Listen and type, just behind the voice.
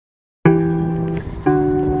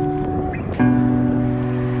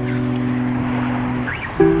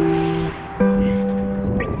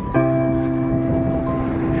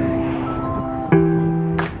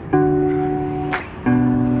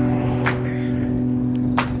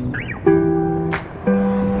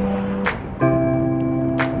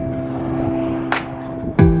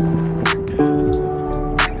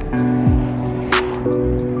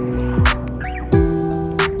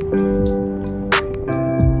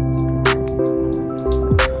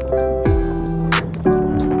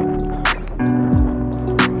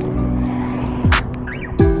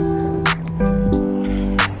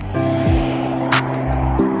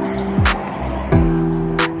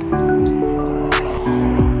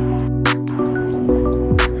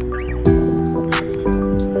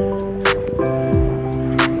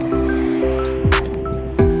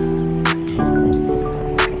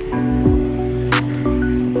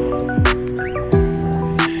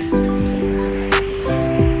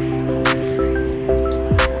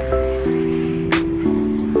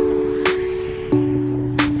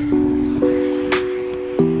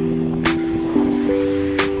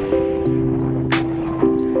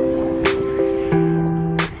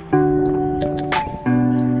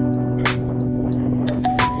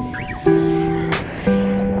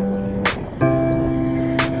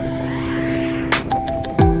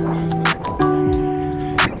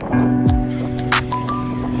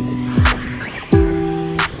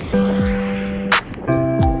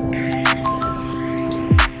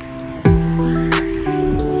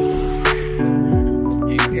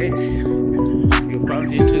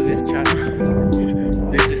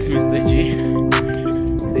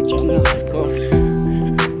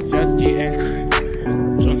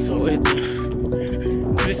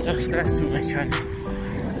subscribe to my channel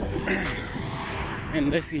and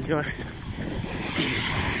let's enjoy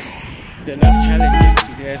the love challenges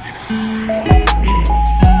together.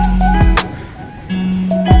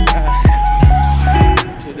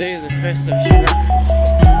 Today is the 1st of July.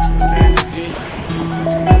 I'm going to do my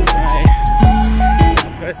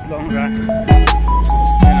first long run.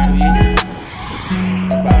 It's gonna be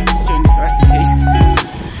about 25 k's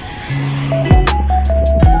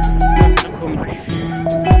after comrades.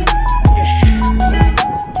 Yeah,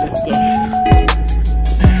 let's go.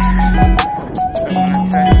 I wanna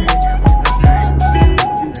try to catch up with that guy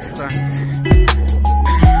in the front.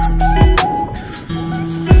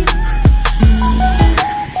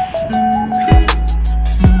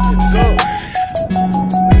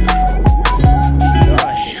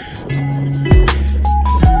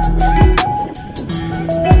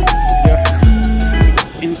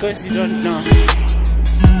 Because you don't know,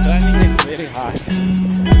 running is very hard,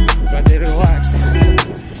 but the rewards,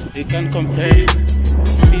 you can't compare it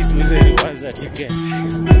with the rewards that you get.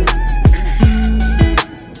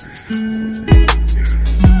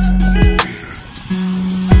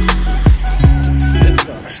 Let's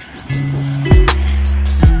go.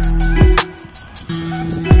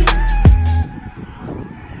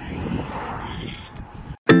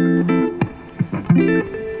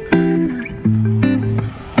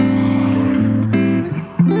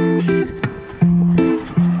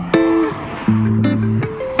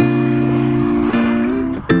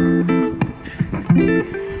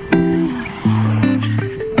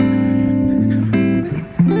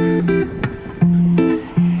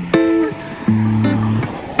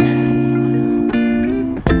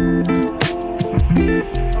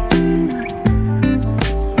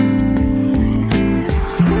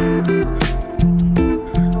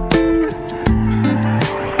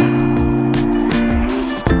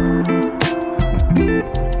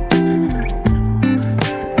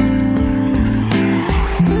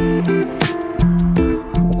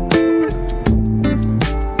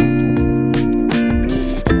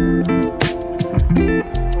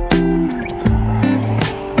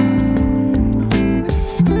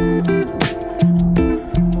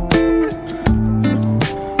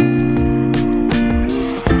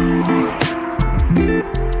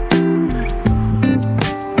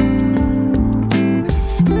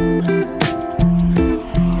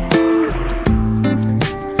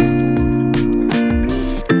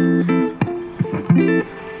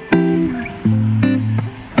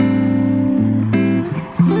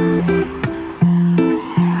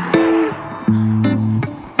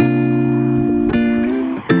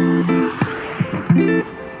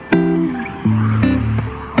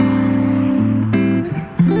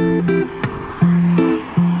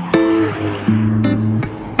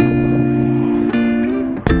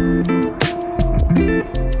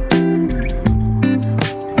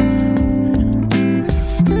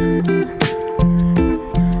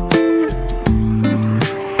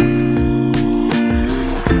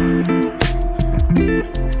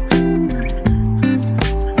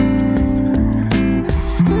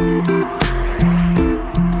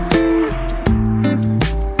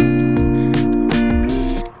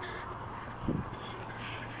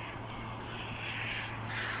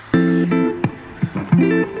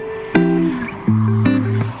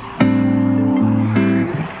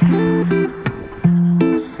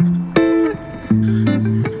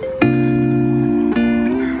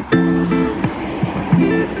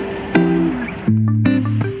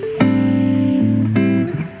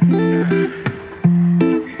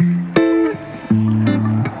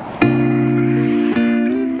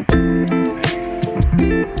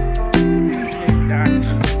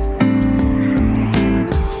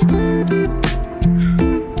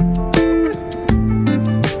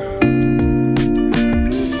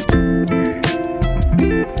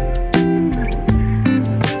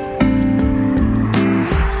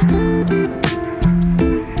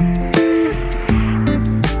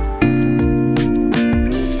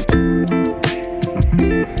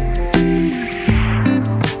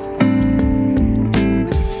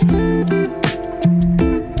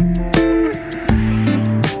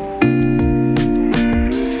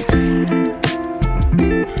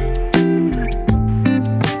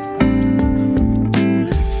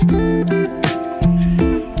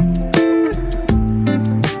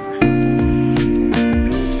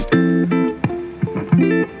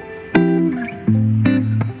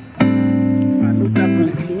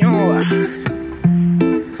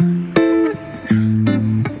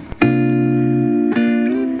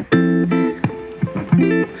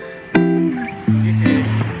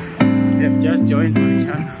 If you have just joined my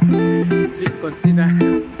channel, please consider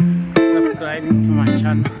subscribing to my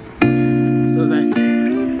channel so that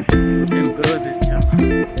we can grow this channel.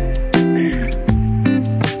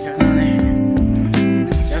 Channel name is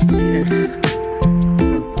JustGn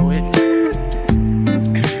from Soweto.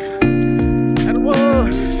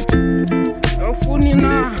 Hello,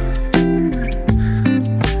 Funina.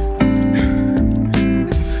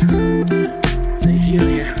 Say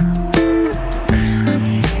here.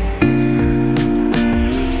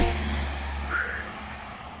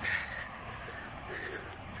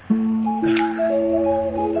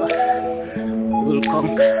 We'll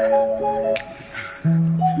conquer.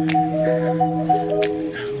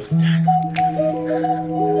 Almost done.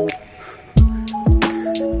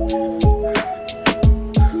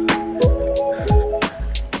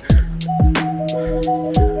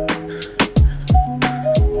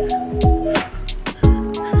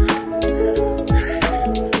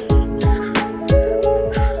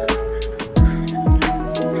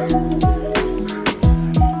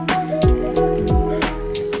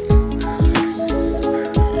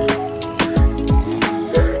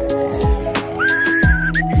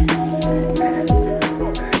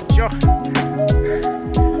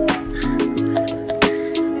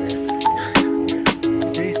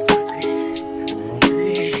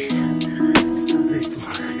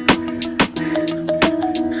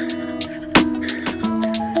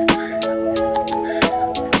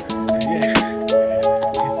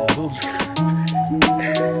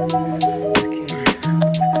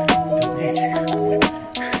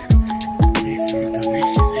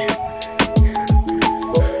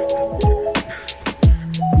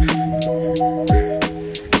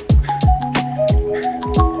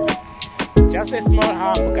 Just a small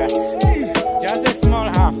hump, guys. Just a small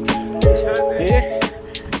hump. Yeah.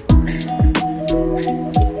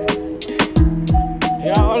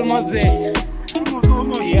 Yeah, almost there.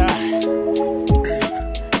 Almost. Yeah.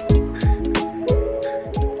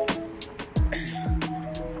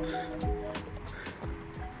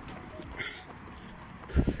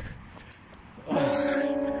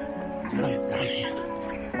 Now it's down here.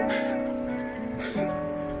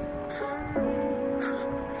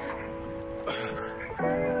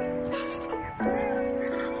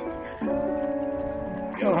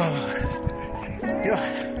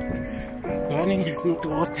 Running is not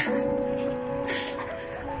water.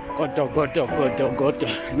 Goto.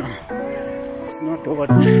 No, it's not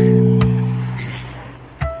water.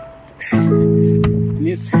 It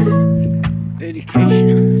needs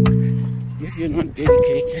dedication. If you're not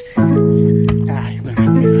dedicated, you're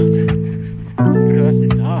gonna give up. Because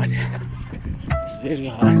it's hard. It's very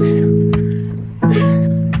hard.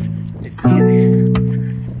 It's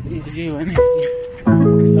easy when you see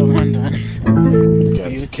someone running.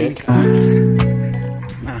 You think, nah,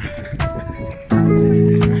 this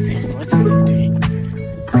is nothing. What is it doing?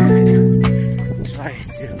 Try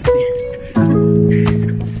it and see.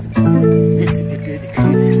 Need to be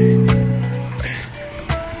dedicated.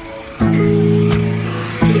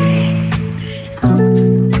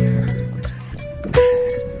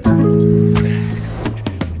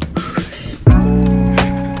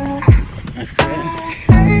 My friends,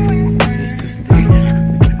 this is the day.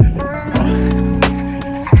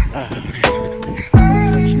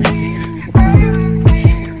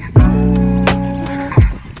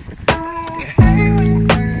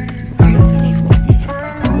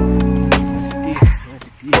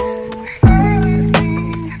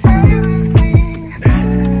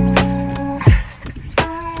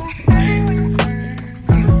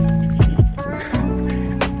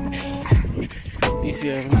 If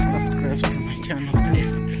you haven't subscribed to my channel,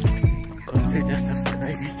 please consider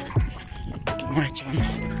subscribing to my channel.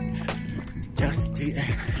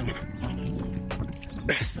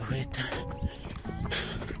 JustGn-fromSoweto.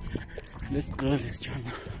 Let's grow this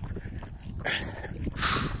channel.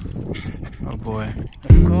 Oh boy.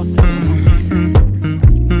 Of course, I'm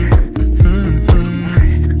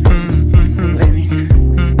still learning.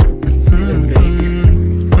 I'm still a baby.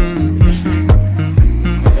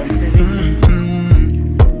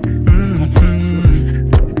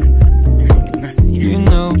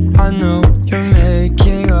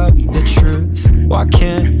 Why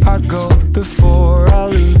can't I go before I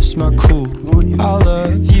lose my cool? I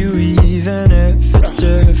love you even if it's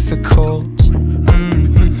difficult.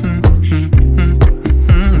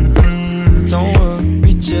 Don't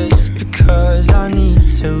worry just because I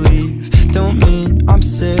need to leave. Don't mean I'm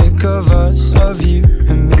sick of us, of you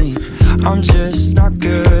and me. I'm just not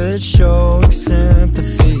good at showing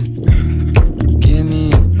sympathy. Give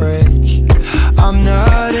me a break. I'm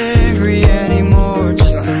not angry anymore,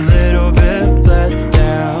 just a little bit let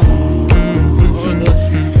down.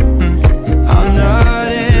 I'm not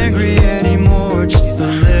angry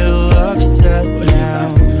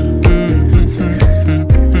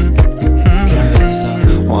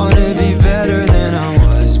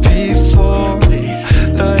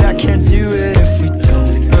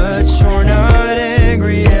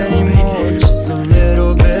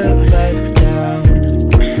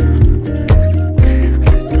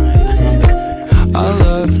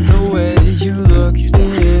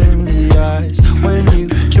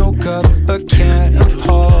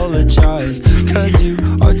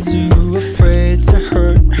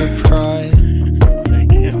your pride.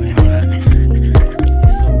 Like, yeah, when I'm running,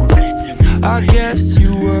 it's so quiet. I guess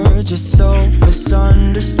you were just so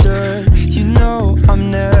misunderstood. You know I'm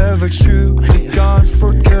never truly gone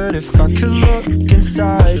for good. If I could look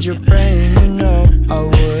inside your brain, you know I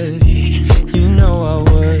would. You know I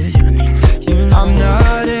would. You know I'm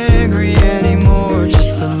not angry anymore,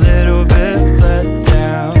 just a little bit let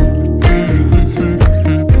down.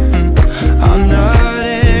 I'm not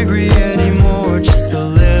angry anymore, just a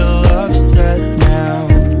little upset now.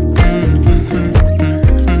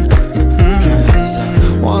 Cause I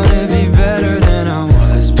wanna be better than I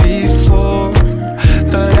was before,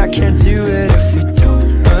 but I can't do it if we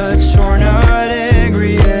don't mature. Not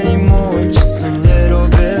angry anymore, just a little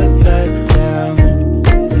bit let down.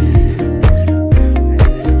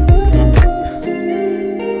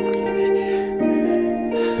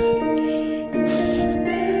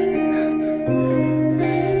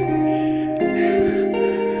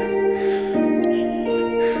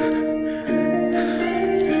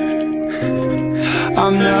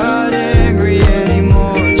 I'm not angry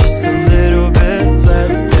anymore, just a little bit let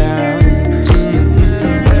down. Just a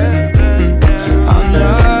little bit let down. I'm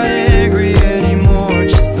not angry anymore,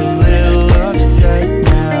 just a little upset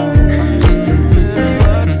now. Just a little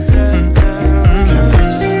upset now.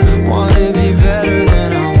 Cause I wanna be better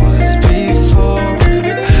than I was before,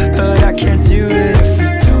 but I can't do it if we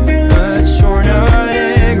don't mature. Not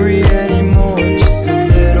angry anymore, just a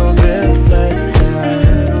little bit let down.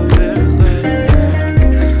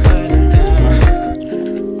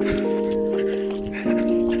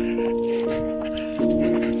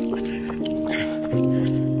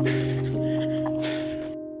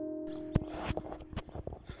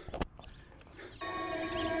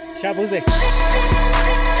 Shabuze. Hit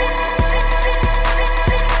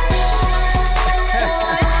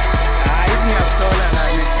me up taller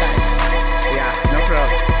next time. Yeah, no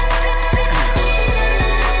problem.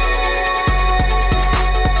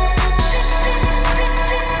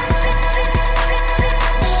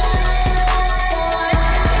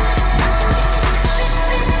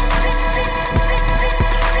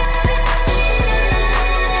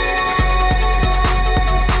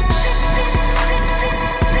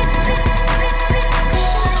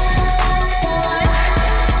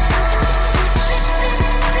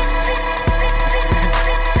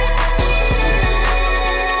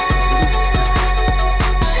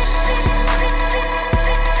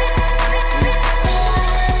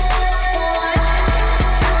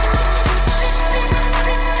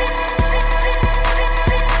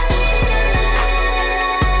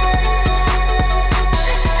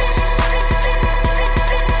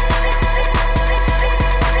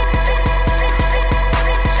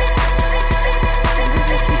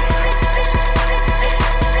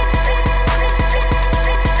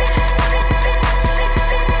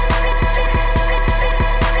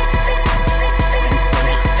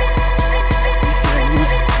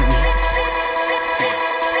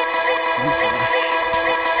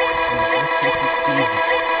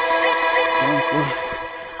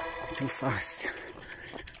 Too fast,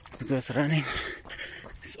 because running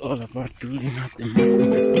is all about building up the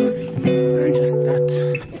muscles. You can't just start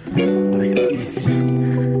by speed,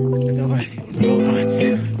 otherwise you blow out.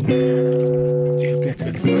 You get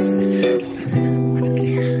exhausted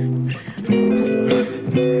quickly, so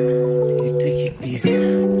you take it easy,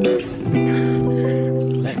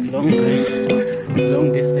 like long run.